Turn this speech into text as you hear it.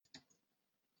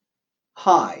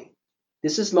Hi,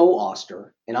 this is Mo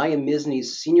Oster, and I am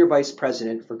MISNY's Senior Vice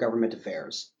President for Government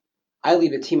Affairs. I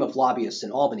lead a team of lobbyists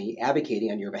in Albany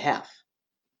advocating on your behalf.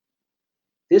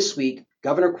 This week,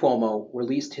 Governor Cuomo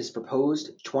released his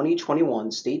proposed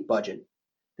 2021 state budget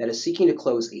that is seeking to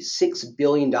close a $6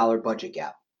 billion budget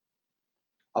gap.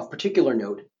 Of particular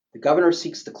note, the governor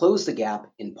seeks to close the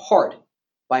gap in part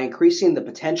by increasing the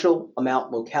potential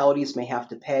amount localities may have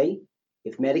to pay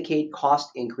if Medicaid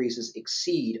cost increases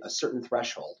exceed a certain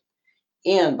threshold,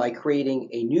 and by creating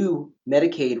a new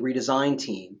Medicaid redesign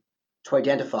team to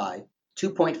identify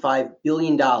 $2.5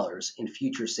 billion in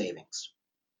future savings.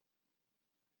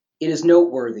 It is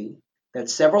noteworthy that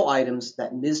several items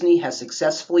that MISNY has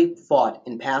successfully fought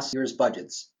in past years'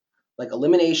 budgets, like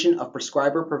elimination of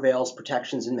prescriber prevails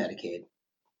protections in Medicaid,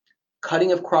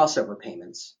 cutting of crossover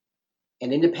payments,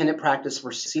 and independent practice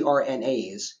for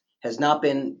CRNAs, has not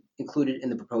been included in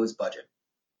the proposed budget.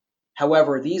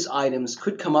 However, these items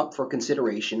could come up for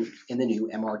consideration in the new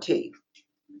MRT.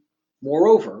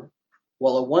 Moreover,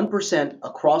 while a 1%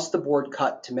 across-the-board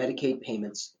cut to Medicaid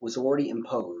payments was already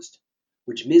imposed,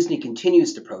 which MISNY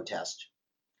continues to protest,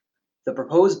 the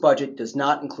proposed budget does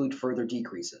not include further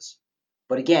decreases.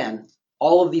 But again,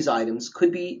 all of these items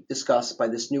could be discussed by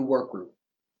this new work group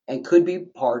and could be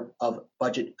part of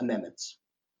budget amendments.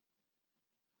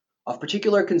 Of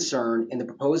particular concern in the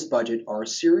proposed budget are a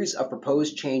series of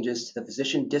proposed changes to the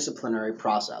physician disciplinary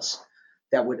process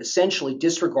that would essentially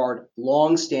disregard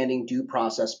long-standing due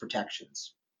process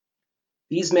protections.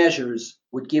 These measures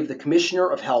would give the Commissioner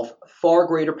of Health far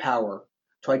greater power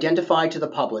to identify to the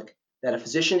public that a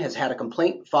physician has had a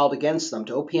complaint filed against them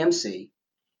to OPMC,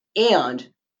 and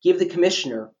give the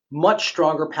Commissioner much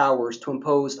stronger powers to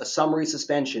impose a summary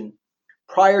suspension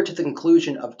prior to the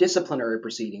conclusion of disciplinary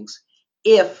proceedings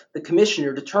if the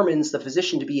Commissioner determines the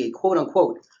physician to be a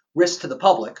quote-unquote risk to the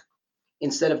public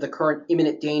instead of the current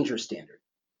imminent danger standard.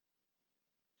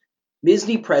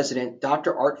 MISNY President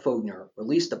Dr. Art Fogner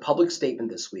released a public statement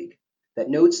this week that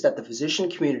notes that the physician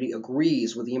community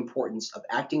agrees with the importance of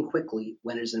acting quickly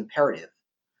when it is imperative,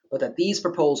 but that these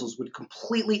proposals would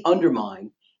completely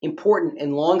undermine important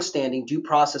and long-standing due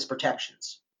process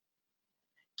protections.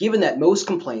 Given that most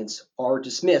complaints are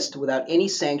dismissed without any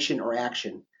sanction or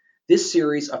action, this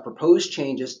series of proposed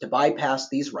changes to bypass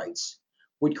these rights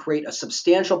would create a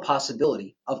substantial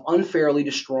possibility of unfairly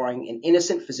destroying an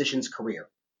innocent physician's career.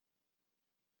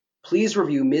 Please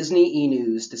review MISNY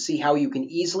e-News to see how you can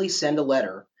easily send a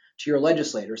letter to your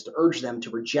legislators to urge them to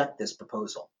reject this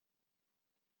proposal.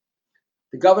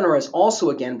 The governor has also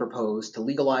again proposed to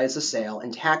legalize the sale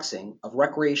and taxing of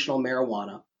recreational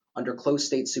marijuana under close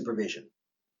state supervision.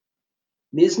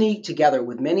 MISNY, together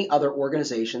with many other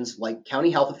organizations like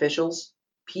county health officials,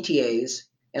 PTAs,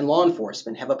 and law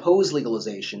enforcement, have opposed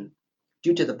legalization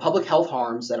due to the public health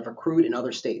harms that have accrued in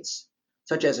other states,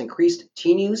 such as increased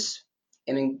teen use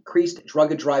and increased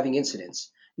drug driving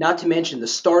incidents, not to mention the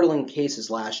startling cases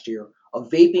last year of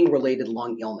vaping-related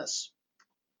lung illness.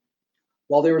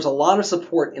 While there is a lot of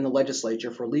support in the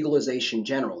legislature for legalization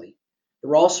generally,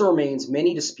 there also remains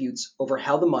many disputes over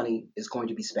how the money is going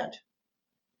to be spent.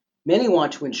 Many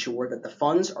want to ensure that the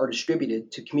funds are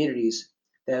distributed to communities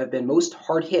that have been most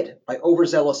hard hit by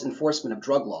overzealous enforcement of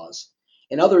drug laws,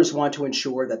 and others want to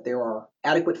ensure that there are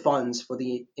adequate funds for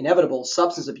the inevitable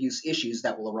substance abuse issues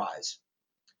that will arise.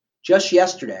 Just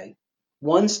yesterday,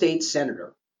 one state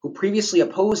senator who previously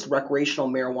opposed recreational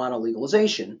marijuana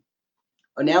legalization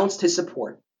announced his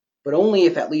support, but only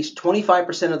if at least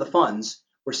 25% of the funds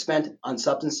were spent on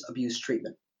substance abuse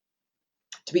treatment.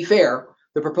 To be fair,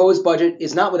 the proposed budget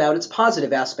is not without its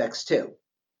positive aspects too.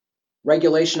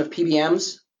 Regulation of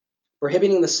PBMs,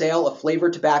 prohibiting the sale of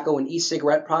flavored tobacco and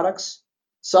e-cigarette products,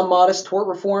 some modest tort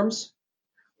reforms,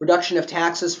 reduction of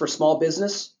taxes for small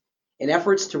business, and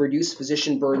efforts to reduce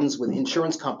physician burdens with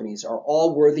insurance companies are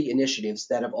all worthy initiatives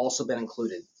that have also been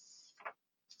included.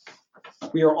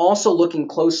 We are also looking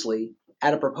closely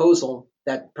at a proposal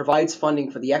that provides funding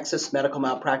for the excess medical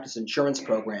malpractice insurance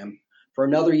program for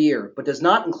another year, but does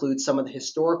not include some of the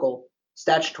historical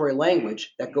statutory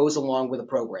language that goes along with the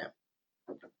program.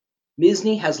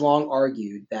 MISNY has long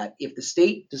argued that if the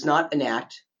state does not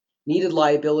enact needed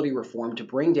liability reform to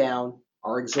bring down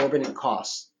our exorbitant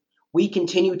costs, we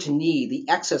continue to need the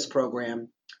excess program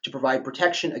to provide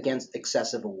protection against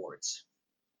excessive awards.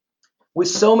 With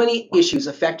so many issues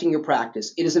affecting your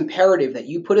practice, it is imperative that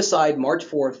you put aside March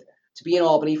 4th to be in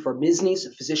Albany for MISNY's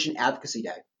Physician Advocacy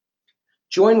Day.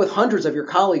 Join with hundreds of your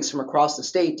colleagues from across the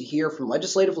state to hear from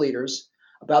legislative leaders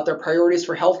about their priorities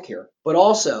for healthcare, but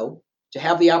also to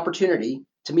have the opportunity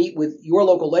to meet with your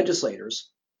local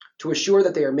legislators to assure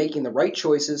that they are making the right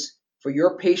choices for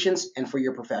your patients and for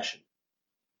your profession.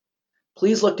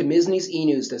 Please look to Misni's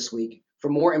e-News this week for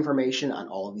more information on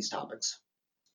all of these topics.